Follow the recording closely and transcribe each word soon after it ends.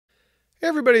Hey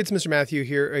everybody, it's Mr. Matthew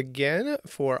here again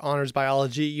for Honors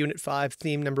Biology Unit 5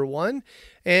 theme number 1.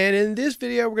 And in this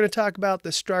video, we're going to talk about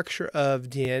the structure of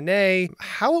DNA,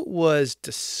 how it was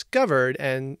discovered,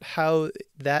 and how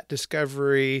that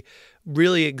discovery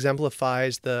really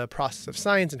exemplifies the process of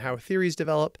science and how theories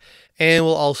develop. And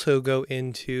we'll also go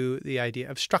into the idea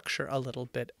of structure a little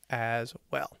bit as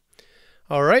well.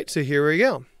 All right, so here we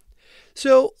go.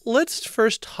 So let's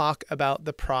first talk about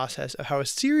the process of how a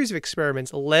series of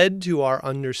experiments led to our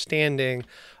understanding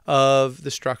of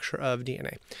the structure of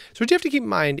DNA. So what you have to keep in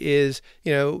mind is,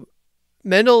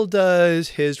 Mendel does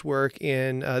his work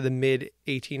in the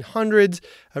mid-1800s.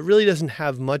 It really doesn't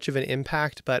have much of an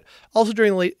impact, but also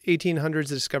during the late 1800s,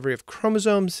 the discovery of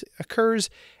chromosomes occurs.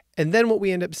 And then what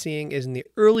we end up seeing is in the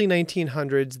early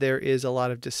 1900s, there is a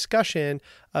lot of discussion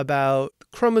about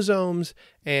chromosomes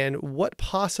and what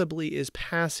possibly is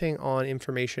passing on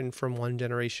information from one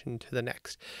generation to the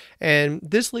next. And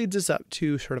this leads us up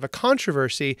to sort of a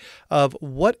controversy of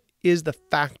what is the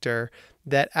factor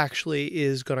that actually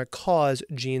is going to cause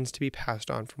genes to be passed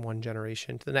on from one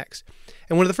generation to the next.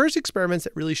 And one of the first experiments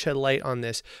that really shed light on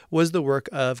this was the work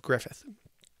of Griffith.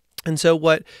 And so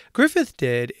what Griffith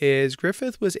did is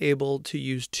Griffith was able to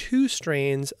use two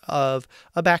strains of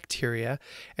a bacteria,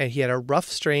 and he had a rough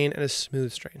strain and a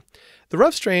smooth strain. The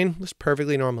rough strain was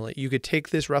perfectly normal. You could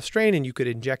take this rough strain and you could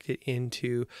inject it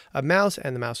into a mouse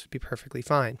and the mouse would be perfectly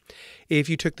fine. If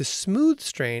you took the smooth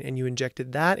strain and you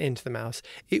injected that into the mouse,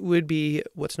 it would be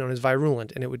what's known as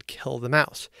virulent and it would kill the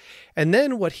mouse. And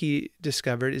then what he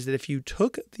discovered is that if you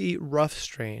took the rough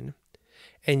strain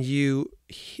and you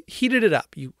heated it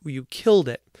up, you killed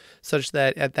it, such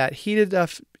that at that heated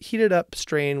up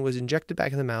strain was injected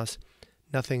back in the mouse,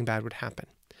 nothing bad would happen.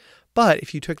 But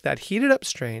if you took that heated up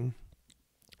strain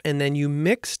and then you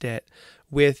mixed it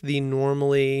with the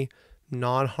normally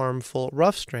non-harmful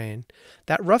rough strain,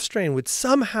 that rough strain would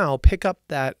somehow pick up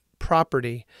that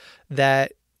property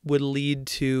that would lead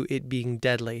to it being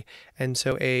deadly. And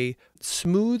so a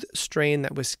smooth strain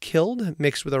that was killed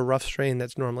mixed with a rough strain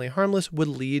that's normally harmless would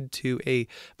lead to a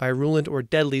virulent or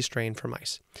deadly strain for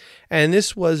mice. And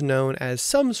this was known as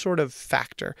some sort of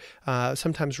factor,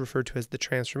 sometimes referred to as the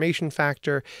transformation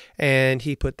factor, and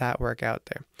he put that work out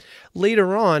there.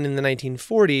 Later on in the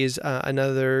 1940s,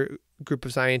 another group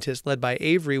of scientists led by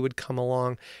Avery would come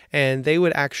along, and they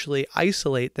would actually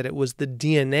isolate that it was the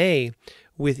DNA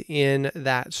within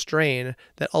that strain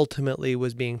that ultimately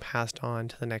was being passed on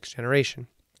to the next generation.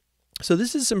 So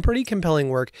this is some pretty compelling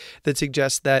work that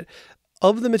suggests that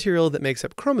of the material that makes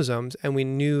up chromosomes, and we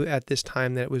knew at this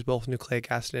time that it was both nucleic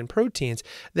acid and proteins,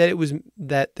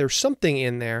 that there's something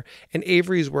in there, and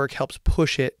Avery's work helps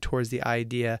push it towards the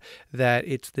idea that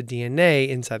it's the DNA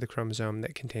inside the chromosome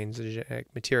that contains the genetic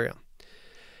material.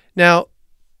 Now,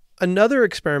 another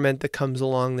experiment that comes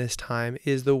along this time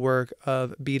is the work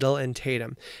of Beadle and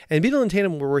Tatum. And Beadle and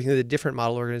Tatum were working with a different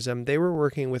model organism. They were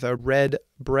working with a red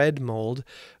bread mold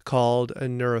called a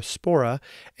neurospora.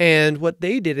 And what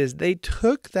they did is they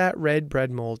took that red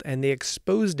bread mold and they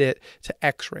exposed it to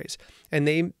X-rays. And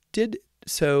they did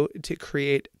so to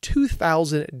create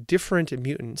 2,000 different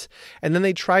mutants. And then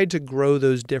they tried to grow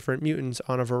those different mutants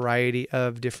on a variety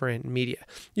of different media.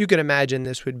 You can imagine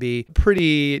this would be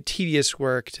pretty tedious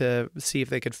work to see if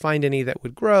they could find any that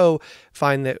would grow,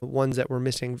 find that ones that were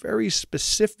missing very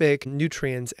specific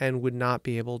nutrients and would not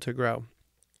be able to grow.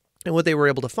 And what they were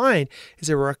able to find is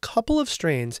there were a couple of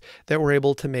strains that were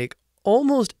able to make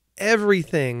almost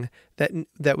everything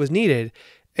that was needed,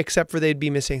 except for they'd be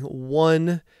missing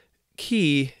one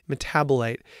key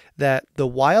metabolite that the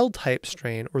wild type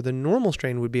strain or the normal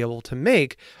strain would be able to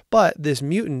make, but this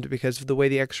mutant, because of the way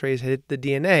the X-rays hit the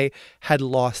DNA, had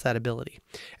lost that ability.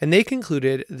 And they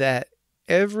concluded that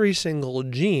every single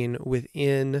gene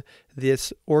within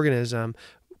this organism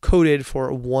coded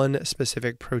for one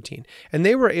specific protein. And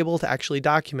they were able to actually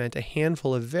document a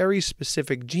handful of very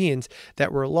specific genes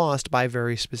that were lost by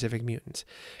very specific mutants.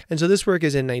 And so this work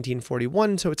is in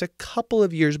 1941, so it's a couple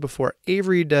of years before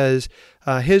Avery does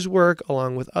his work,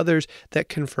 along with others that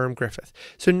confirm Griffith.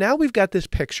 So now we've got this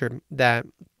picture that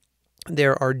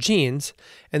there are genes,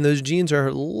 and those genes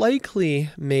are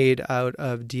likely made out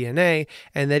of DNA,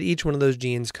 and that each one of those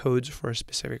genes codes for a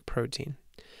specific protein.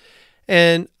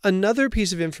 And another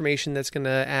piece of information that's going to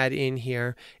add in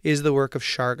here is the work of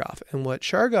Chargaff. And what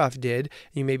Chargaff did,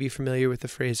 you may be familiar with the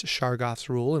phrase Chargaff's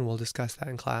rule, and we'll discuss that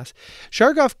in class.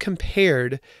 Chargaff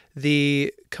compared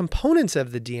the components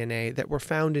of the DNA that were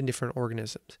found in different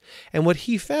organisms. And what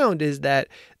he found is that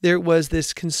there was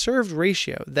this conserved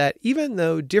ratio that even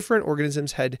though different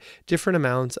organisms had different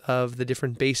amounts of the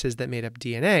different bases that made up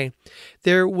DNA,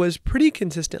 there was pretty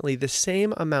consistently the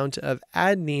same amount of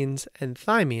adenines and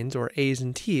thymines, or A's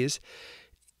and T's,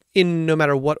 in no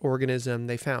matter what organism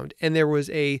they found. And there was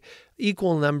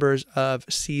equal numbers of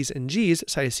C's and G's,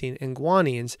 cytosine and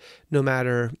guanines, no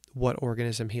matter what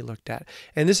organism he looked at.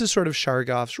 And this is sort of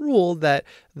Chargaff's rule that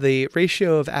the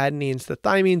ratio of adenines to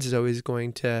thymines is always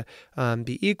going to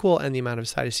be equal, and the amount of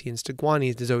cytosines to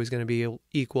guanines is always going to be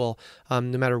equal, no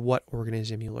matter what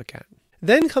organism you look at.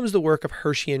 Then comes the work of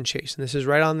Hershey and Chase, and this is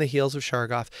right on the heels of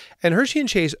Chargaff. And Hershey and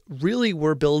Chase really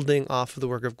were building off of the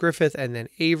work of Griffith and then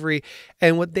Avery.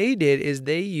 And what they did is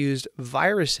they used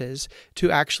viruses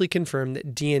to actually confirm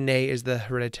that DNA is the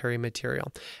hereditary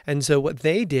material. And so what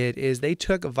they did is they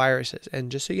took viruses,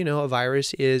 and just so you know, a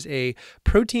virus is a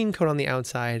protein code on the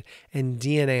outside and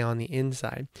DNA on the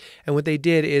inside. And what they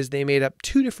did is they made up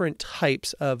two different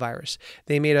types of virus.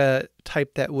 They made a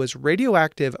type that was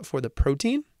radioactive for the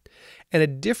protein, and a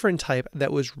different type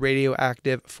that was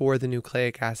radioactive for the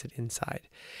nucleic acid inside.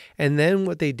 And then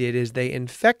what they did is they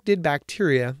infected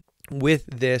bacteria with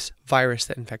this virus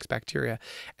that infects bacteria.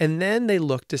 And then they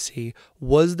looked to see,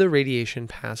 was the radiation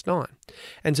passed on?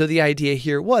 And so the idea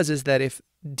here is that if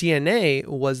DNA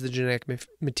was the genetic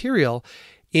material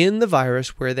in the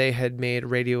virus where they had made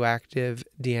radioactive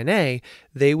DNA,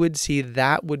 they would see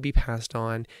that would be passed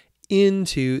on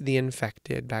into the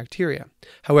infected bacteria.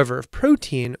 However, if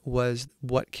protein was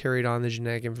what carried on the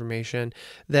genetic information,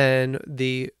 then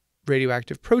the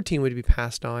radioactive protein would be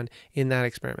passed on in that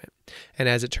experiment. And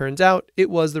as it turns out, it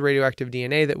was the radioactive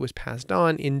DNA that was passed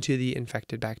on into the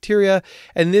infected bacteria.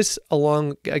 And this,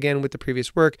 along again with the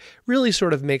previous work, really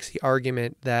sort of makes the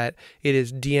argument that it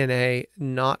is DNA,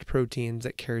 not proteins,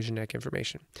 that carry genetic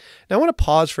information. Now I want to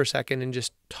pause for a second and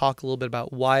just talk a little bit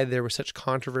about why there was such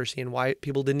controversy and why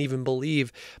people didn't even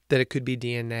believe that it could be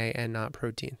DNA and not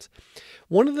proteins.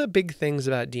 One of the big things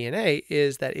about DNA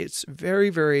is that it's very,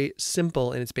 very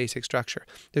simple in its basic structure.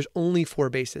 There's only 4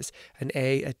 bases, an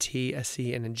A, a T, a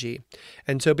C, and a G.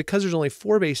 And so because there's only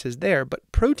 4 bases there, but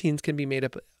proteins can be made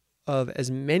up of as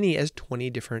many as 20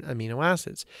 different amino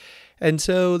acids. And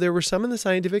so there were some in the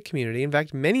scientific community, in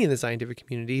fact, many in the scientific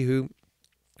community, who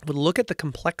would look at the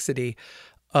complexity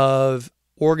of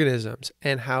organisms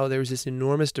and how there was this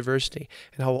enormous diversity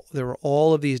and how there were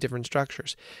all of these different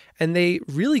structures. And they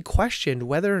really questioned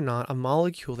whether or not a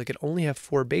molecule that could only have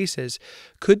 4 bases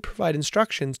could provide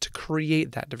instructions to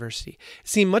create that diversity. It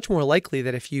seemed much more likely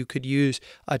that if you could use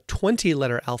a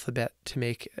 20-letter alphabet to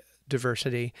make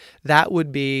diversity, that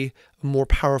would be a more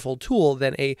powerful tool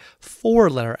than a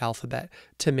 4-letter alphabet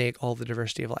to make all the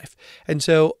diversity of life. And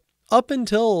so up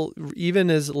until even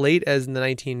as late as in the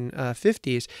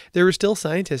 1950s, there were still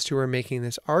scientists who were making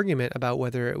this argument about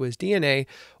whether it was DNA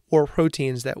or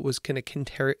proteins that was going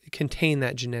to contain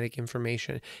that genetic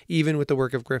information. Even with the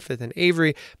work of Griffith and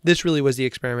Avery, this really was the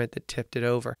experiment that tipped it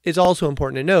over. It's also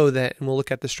important to know that, and we'll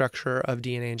look at the structure of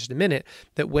DNA in just a minute,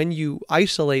 that when you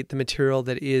isolate the material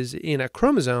that is in a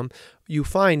chromosome, you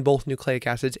find both nucleic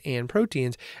acids and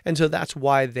proteins. And so that's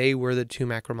why they were the 2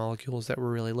 macromolecules that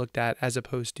were really looked at, as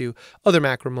opposed to other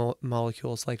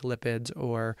macromolecules like lipids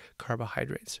or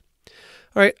carbohydrates.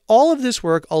 All right, all of this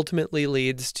work ultimately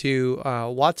leads to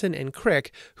Watson and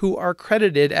Crick, who are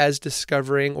credited as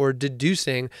discovering or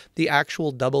deducing the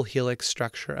actual double helix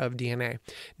structure of DNA.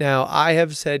 Now, I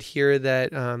have said here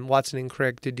that Watson and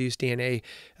Crick deduced DNA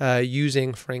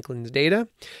using Franklin's data.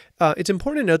 It's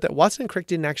important to note that Watson and Crick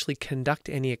didn't actually conduct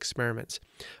any experiments,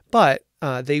 but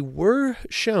they were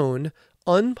shown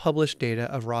unpublished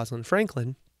data of Rosalind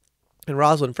Franklin. And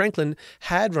Rosalind Franklin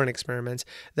had run experiments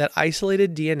that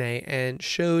isolated DNA and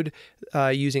showed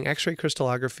using X-ray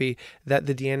crystallography that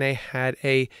the DNA had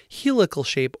a helical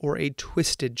shape or a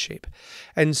twisted shape.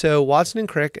 And so Watson and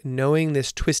Crick, knowing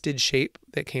this twisted shape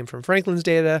that came from Franklin's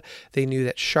data, they knew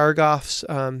that Chargaff's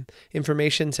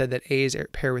information said that A's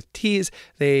pair with T's.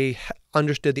 They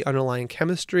understood the underlying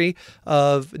chemistry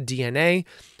of DNA.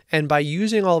 And by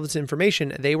using all of this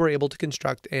information, they were able to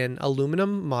construct an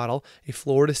aluminum model, a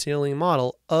floor-to-ceiling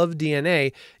model of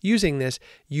DNA using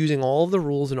all of the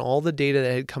rules and all the data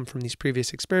that had come from these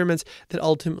previous experiments that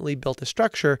ultimately built a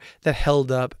structure that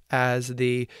held up as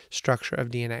the structure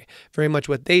of DNA. Very much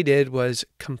what they did was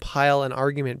compile an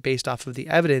argument based off of the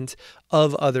evidence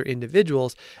of other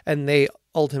individuals, and they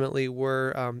ultimately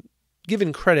were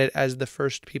given credit as the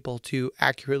first people to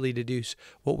accurately deduce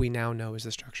what we now know as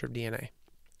the structure of DNA.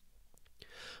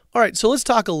 All right, so let's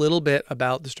talk a little bit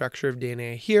about the structure of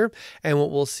DNA here. And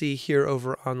what we'll see here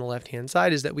over on the left-hand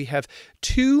side is that we have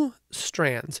two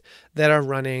strands that are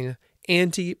running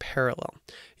anti-parallel.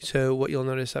 So what you'll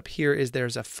notice up here is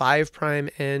there's a 5'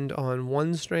 end on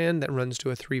one strand that runs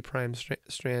to a 3'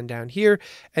 strand down here,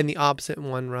 and the opposite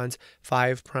one runs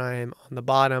 5' on the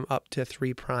bottom up to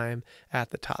 3' at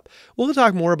the top. We'll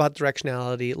talk more about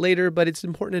directionality later, but it's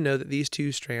important to know that these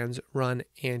two strands run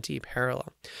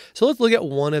anti-parallel. So let's look at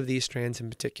one of these strands in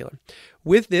particular.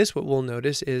 With this, what we'll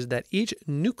notice is that each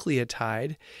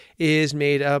nucleotide is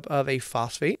made up of a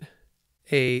phosphate,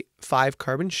 a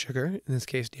 5-carbon sugar, in this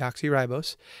case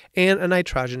deoxyribose, and a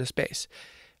nitrogenous base.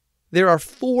 There are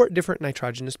 4 different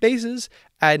nitrogenous bases: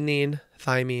 adenine,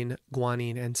 thymine,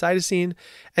 guanine, and cytosine.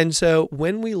 And so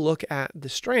when we look at the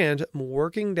strand,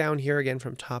 working down here again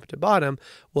from top to bottom,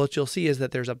 what you'll see is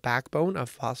that there's a backbone of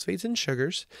phosphates and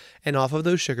sugars, and off of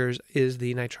those sugars is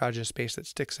the nitrogenous base that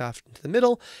sticks off into the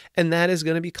middle, and that is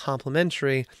going to be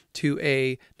complementary to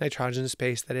a nitrogenous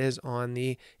base that is on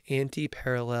the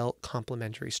anti-parallel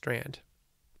complementary strand.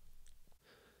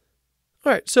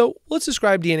 All right, so let's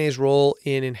describe DNA's role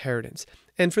in inheritance.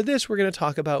 And for this, we're going to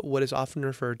talk about what is often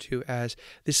referred to as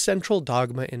the central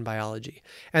dogma in biology.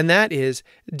 And that is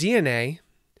DNA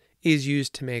is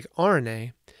used to make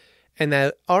RNA, and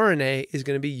that RNA is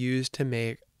going to be used to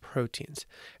make proteins.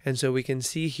 And so we can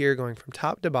see here going from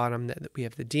top to bottom that we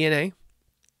have the DNA,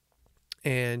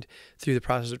 and through the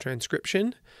process of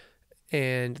transcription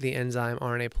and the enzyme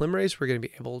RNA polymerase, we're going to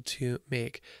be able to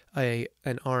make an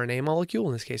RNA molecule.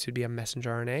 In this case, it would be a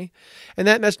messenger RNA. And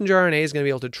that messenger RNA is going to be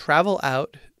able to travel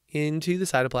out into the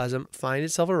cytoplasm, find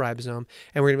itself a ribosome,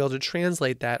 and we're going to be able to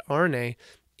translate that RNA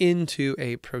into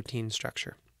a protein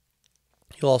structure.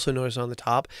 You'll also notice on the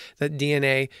top that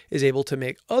DNA is able to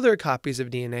make other copies of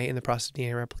DNA in the process of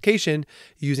DNA replication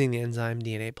using the enzyme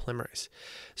DNA polymerase.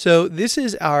 So this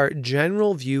is our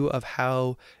general view of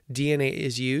how DNA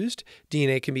is used.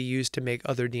 DNA can be used to make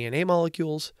other DNA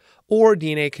molecules, or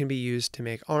DNA can be used to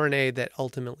make RNA that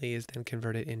ultimately is then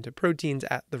converted into proteins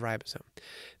at the ribosome.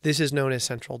 This is known as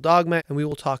central dogma, and we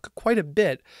will talk quite a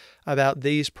bit about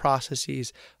these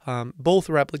processes, both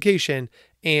replication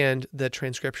and the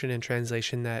transcription and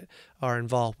translation that are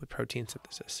involved with protein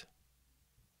synthesis.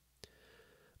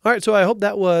 All right, so I hope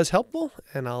that was helpful,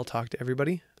 and I'll talk to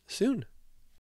everybody soon.